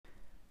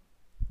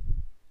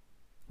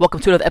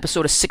Welcome to another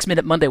episode of 6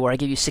 Minute Monday, where I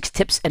give you 6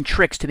 tips and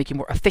tricks to make you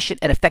more efficient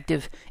and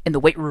effective in the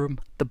weight room,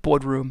 the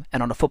boardroom,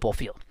 and on the football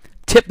field.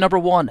 Tip number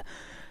 1, an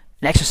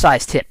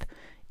exercise tip.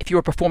 If you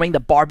are performing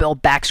the barbell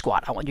back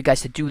squat, I want you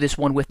guys to do this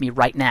one with me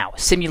right now.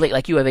 Simulate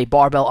like you have a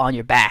barbell on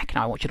your back.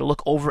 Now I want you to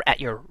look over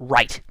at your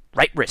right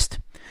wrist.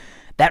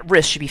 That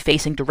wrist should be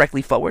facing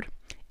directly forward,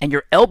 and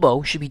your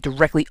elbow should be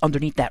directly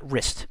underneath that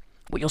wrist.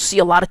 What you'll see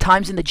a lot of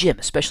times in the gym,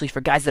 especially for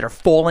guys that are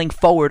falling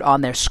forward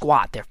on their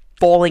squat, they're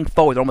falling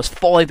forward, they're almost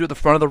falling through the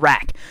front of the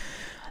rack.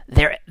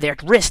 Their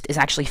wrist is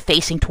actually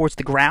facing towards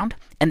the ground,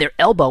 and their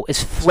elbow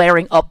is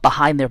flaring up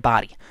behind their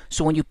body.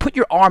 So when you put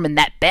your arm in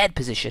that bad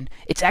position,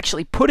 it's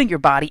actually putting your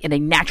body in a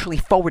naturally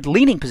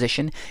forward-leaning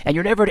position, and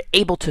you're never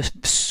able to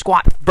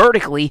squat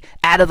vertically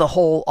out of the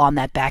hole on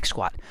that back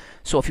squat.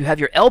 So if you have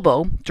your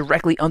elbow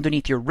directly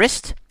underneath your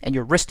wrist and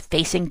your wrist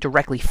facing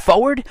directly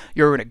forward,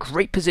 you're in a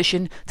great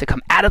position to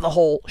come out of the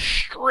hole,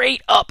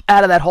 straight up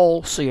out of that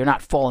hole, so you're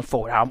not falling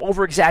forward. Now, I'm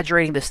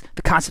over-exaggerating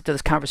the concept of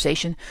this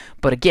conversation,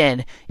 but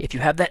again, if you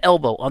have that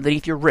elbow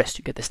underneath your wrist,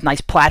 you get this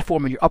nice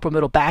platform in your upper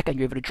middle back, and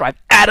you're able to drive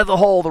out of the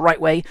hole the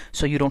right way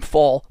so you don't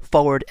fall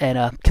forward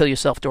and kill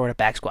yourself during a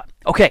back squat.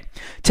 Okay,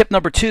 tip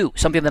number 2,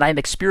 something that I'm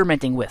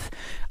experimenting with.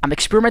 I'm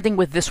experimenting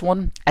with this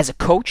one as a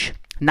coach,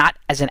 not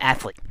as an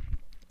athlete.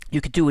 You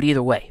could do it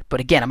either way.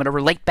 But again, I'm going to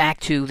relate back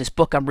to this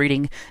book I'm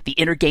reading, The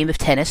Inner Game of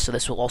Tennis. So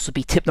this will also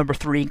be tip number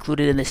 3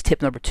 included in this tip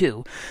number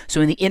 2.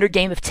 So in The Inner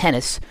Game of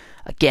Tennis,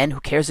 again, who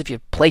cares if you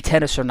play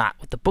tennis or not?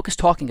 What the book is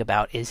talking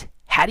about is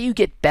how do you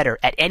get better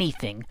at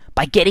anything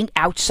by getting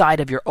outside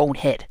of your own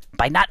head,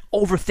 by not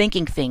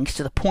overthinking things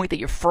to the point that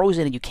you're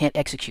frozen and you can't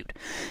execute.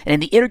 And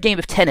in The Inner Game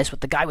of Tennis,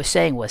 what the guy was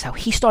saying was how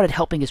he started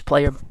helping his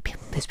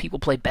people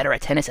play better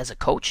at tennis as a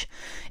coach,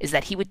 is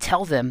that he would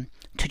tell them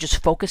to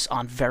just focus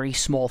on very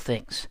small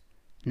things.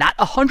 Not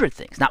 100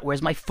 things. Not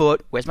where's my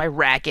foot, where's my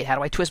racket, how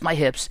do I twist my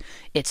hips.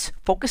 It's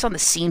focus on the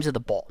seams of the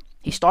ball.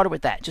 He started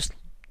with that. Just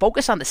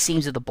focus on the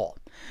seams of the ball.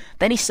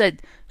 Then he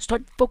said,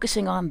 start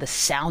focusing on the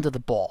sound of the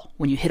ball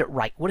when you hit it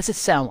right. What does it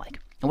sound like?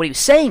 And what he was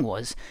saying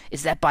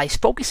is that by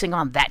focusing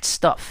on that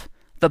stuff,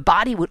 the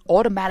body would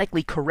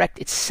automatically correct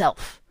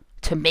itself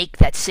to make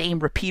that same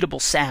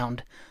repeatable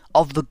sound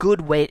of the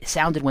good way it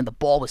sounded when the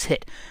ball was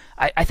hit.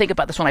 I think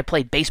about this when I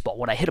played baseball.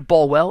 When I hit a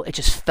ball well, it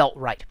just felt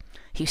right.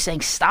 He's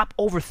saying stop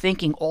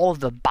overthinking all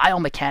of the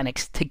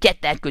biomechanics to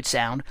get that good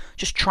sound.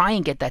 Just try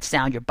and get that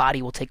sound. Your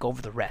body will take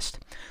over the rest.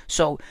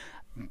 So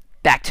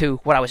back to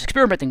what I was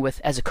experimenting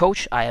with as a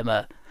coach. I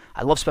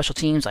love special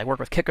teams. I work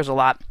with kickers a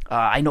lot.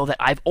 I know that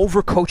I've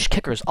overcoached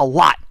kickers a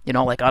lot. You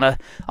know, like on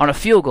a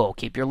field goal,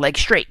 keep your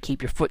legs straight,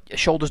 keep your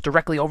shoulders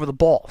directly over the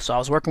ball. So I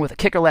was working with a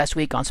kicker last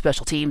week on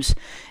special teams,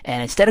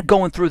 and instead of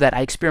going through that,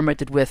 I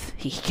experimented with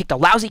he kicked a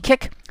lousy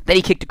kick, then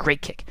he kicked a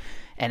great kick.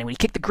 And when he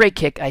kicked the great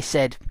kick, I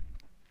said,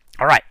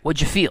 all right, what'd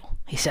you feel?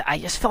 He said, I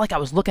just felt like I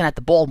was looking at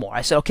the ball more.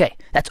 I said, okay,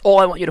 that's all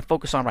I want you to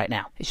focus on right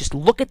now. Is just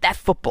look at that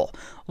football.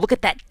 Look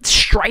at that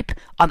stripe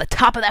on the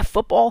top of that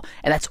football,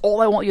 and that's all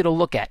I want you to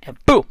look at. And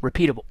boom,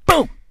 repeatable.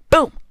 Boom,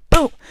 boom,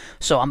 boom.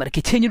 So I'm going to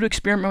continue to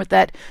experiment with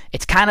that.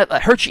 It's kind of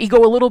hurts your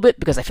ego a little bit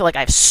because I feel like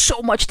I have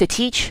so much to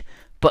teach,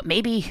 but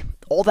maybe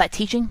all that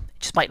teaching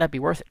just might not be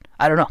worth it.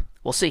 I don't know.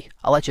 We'll see.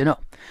 I'll let you know.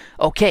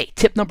 Okay,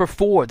 tip number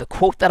 4, the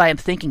quote that I am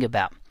thinking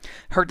about.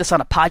 Heard this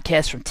on a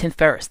podcast from Tim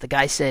Ferriss. The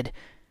guy said,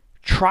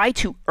 try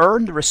to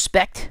earn the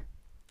respect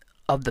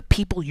of the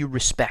people you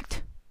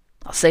respect.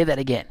 I'll say that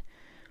again.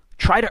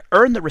 Try to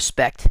earn the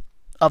respect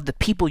of the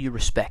people you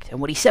respect. And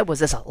what he said was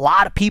there's a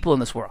lot of people in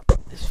this world.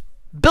 There's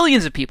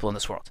billions of people in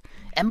this world.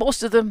 And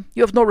most of them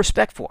you have no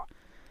respect for.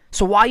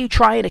 So why are you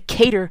trying to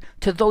cater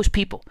to those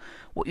people?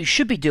 What you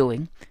should be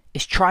doing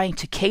is trying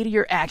to cater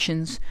your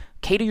actions,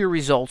 cater your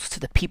results to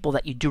the people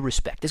that you do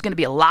respect. There's going to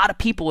be a lot of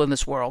people in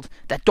this world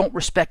that don't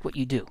respect what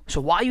you do. So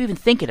why are you even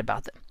thinking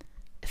about them?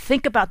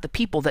 Think about the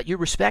people that you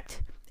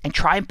respect and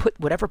try and put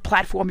whatever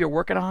platform you're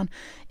working on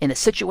in a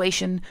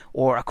situation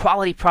or a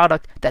quality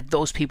product that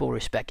those people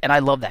respect. And I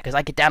love that because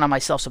I get down on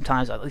myself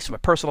sometimes, at least from a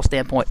personal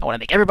standpoint. I want to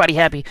make everybody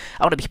happy.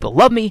 I want people to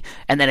love me.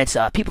 And then it's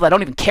people that I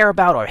don't even care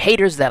about or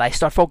haters that I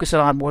start focusing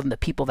on more than the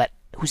people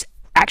whose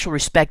actual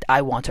respect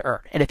I want to earn.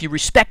 And if you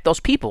respect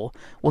those people,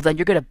 well, then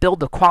you're going to build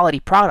the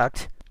quality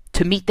product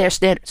to meet their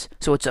standards.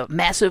 So it's a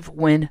massive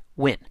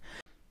win-win.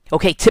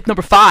 Okay, tip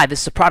number 5,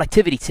 this is a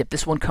productivity tip.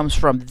 This one comes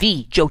from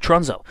the Joe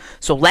Trunzo.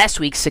 So last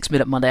week, 6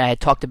 Minute Monday, I had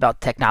talked about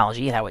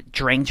technology and how it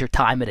drains your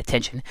time and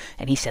attention.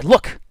 And he said,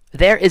 look,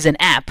 there is an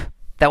app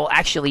that will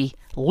actually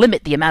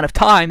limit the amount of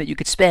time that you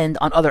could spend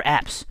on other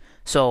apps.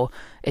 So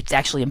it's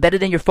actually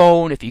embedded in your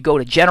phone. If you go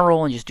to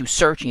general and just do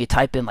search and you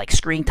type in like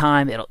screen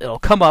time, it'll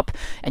come up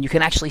and you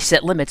can actually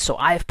set limits. So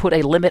I have put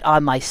a limit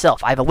on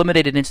myself. I've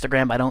eliminated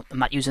Instagram. I'm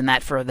not using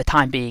that for the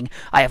time being.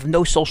 I have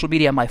no social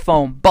media on my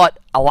phone, but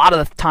a lot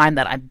of the time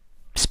that I'm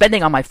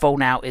spending on my phone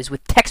now is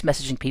with text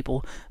messaging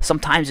people,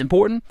 sometimes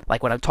important,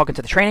 like when I'm talking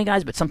to the training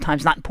guys, but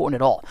sometimes not important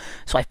at all.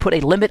 So I've put a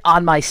limit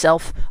on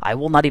myself. I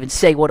will not even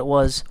say what it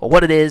was or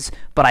what it is,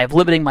 but I am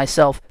limiting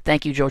myself.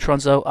 Thank you, Joe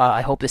Trunzo.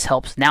 I hope this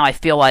helps. Now I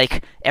feel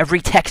like every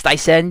text I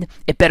send,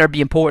 it better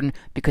be important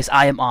because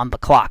I am on the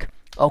clock.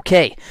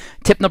 Okay,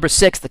 tip number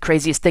 6, the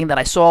craziest thing that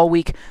I saw all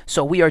week.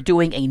 So we are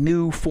doing a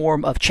new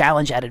form of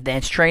challenge at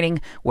Advanced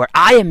Training where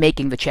I am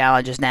making the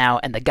challenges now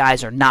and the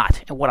guys are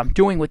not. And what I'm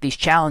doing with these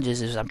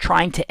challenges is I'm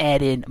trying to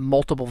add in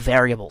multiple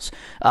variables.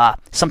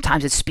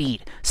 Sometimes it's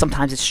speed,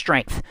 sometimes it's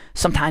strength,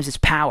 sometimes it's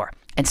power,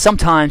 and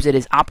sometimes it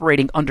is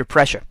operating under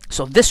pressure.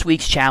 So this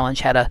week's challenge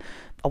had a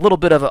little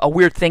bit of a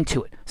weird thing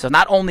to it. So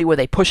not only were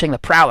they pushing the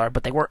prowler,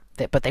 but they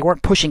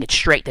weren't pushing it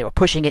straight. They were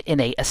pushing it in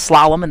a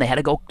slalom, and they had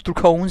to go through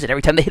cones. And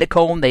every time they hit a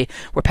cone, they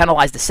were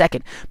penalized a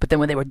second. But then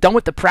when they were done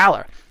with the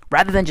prowler,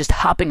 rather than just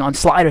hopping on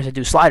sliders to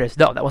do sliders,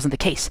 no, that wasn't the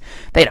case.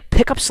 They had to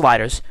pick up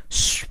sliders,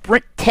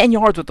 sprint 10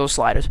 yards with those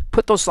sliders,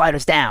 put those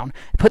sliders down,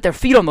 put their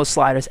feet on those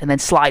sliders, and then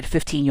slide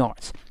 15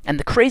 yards. And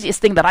the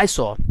craziest thing that I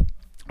saw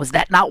was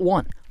that not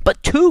one,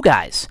 but two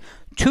guys,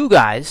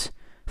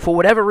 for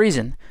whatever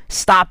reason,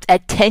 stopped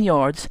at 10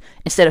 yards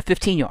instead of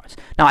 15 yards.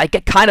 Now, I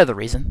get kind of the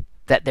reason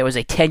that there was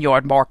a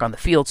 10-yard mark on the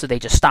field, so they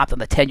just stopped on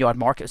the 10-yard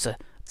mark. It was a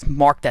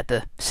mark that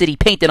the city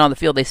painted on the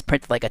field. They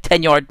printed like a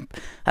 10-yard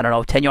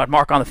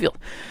mark on the field.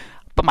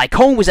 But my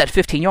cone was at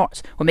 15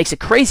 yards. What makes it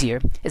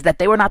crazier is that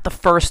they were not the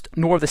first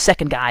nor the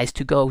second guys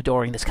to go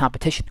during this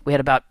competition. We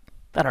had about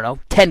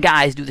 10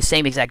 guys do the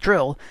same exact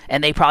drill,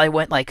 and they probably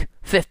went like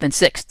 5th and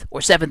 6th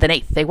or 7th and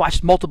 8th. They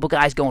watched multiple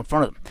guys go in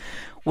front of them.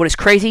 What is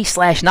crazy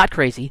 / not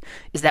crazy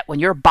is that when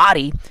your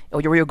body, or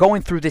you're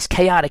going through this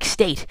chaotic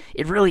state,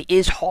 it really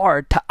is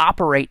hard to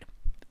operate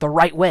the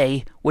right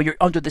way when you're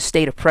under the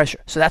state of pressure.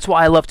 So that's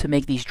why I love to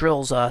make these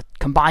drills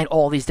combine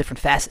all these different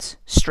facets: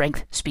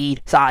 strength,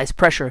 speed, size,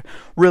 pressure,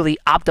 really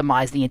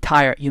optimize the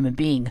entire human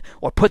being,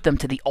 or put them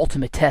to the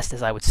ultimate test,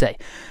 as I would say.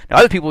 Now,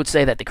 other people would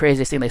say that the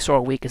craziest thing they saw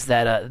all week is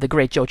that the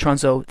great Joe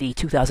Trunzo, the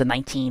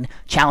 2019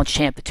 Challenge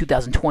champ, the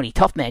 2020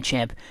 Tough Man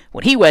champ,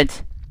 when he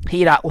went,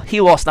 he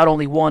lost not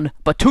only 1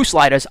 but 2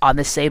 sliders on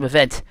this same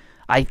event.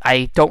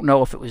 I don't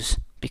know if it was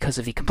because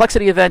of the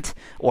complexity event,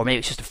 or maybe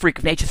it's just a freak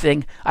of nature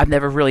thing. I've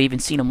never really even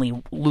seen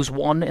him lose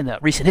 1 in the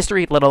recent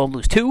history, let alone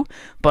lose 2.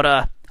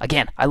 But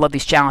again, I love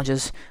these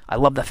challenges. I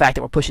love the fact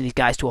that we're pushing these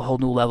guys to a whole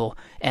new level.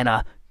 And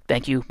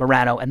thank you,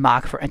 Morano and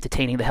Mock, for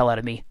entertaining the hell out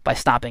of me by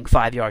stopping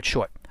 5 yards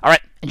short. All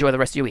right, enjoy the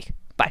rest of your week.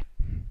 Bye.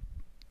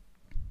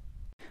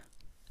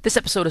 This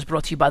episode is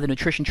brought to you by the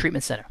Nutrition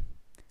Treatment Center.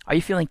 Are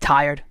you feeling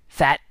tired,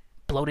 fat,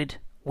 bloated,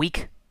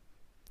 weak?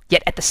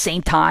 Yet at the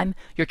same time,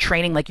 you're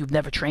training like you've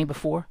never trained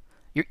before?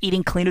 You're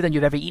eating cleaner than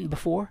you've ever eaten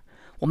before?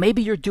 Well,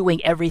 maybe you're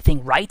doing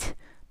everything right,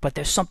 but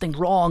there's something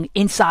wrong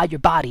inside your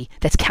body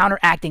that's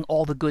counteracting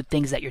all the good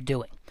things that you're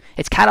doing.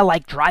 It's kind of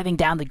like driving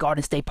down the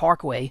Garden State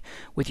Parkway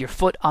with your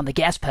foot on the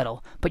gas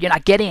pedal, but you're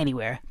not getting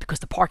anywhere because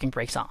the parking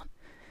brake's on.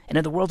 And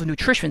in the world of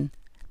nutrition,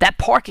 that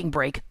parking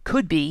brake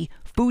could be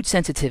food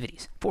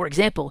sensitivities. For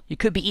example, you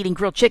could be eating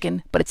grilled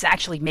chicken, but it's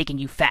actually making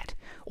you fat.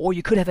 Or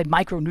you could have a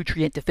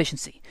micronutrient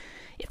deficiency.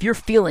 If you're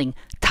feeling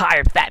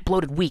tired, fat,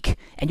 bloated, weak,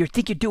 and you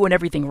think you're doing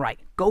everything right,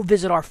 go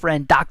visit our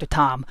friend Dr.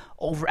 Tom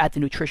over at the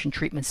Nutrition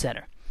Treatment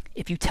Center.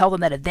 If you tell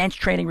them that Advanced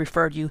Training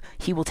referred you,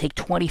 he will take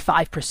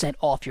 25%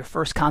 off your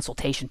first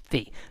consultation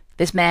fee.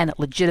 This man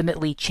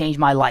legitimately changed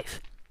my life.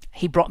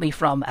 He brought me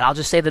from, and I'll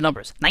just say the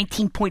numbers,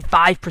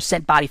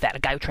 19.5% body fat, a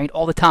guy who trained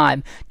all the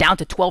time, down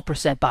to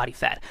 12% body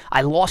fat.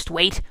 I lost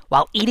weight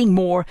while eating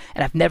more,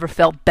 and I've never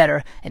felt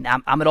better. And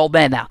I'm an old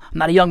man now. I'm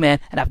not a young man,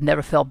 and I've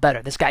never felt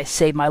better. This guy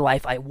saved my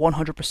life. I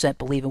 100%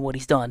 believe in what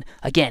he's done.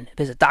 Again,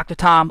 visit Dr.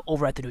 Tom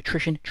over at the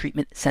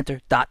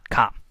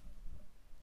nutritiontreatmentcenter.com.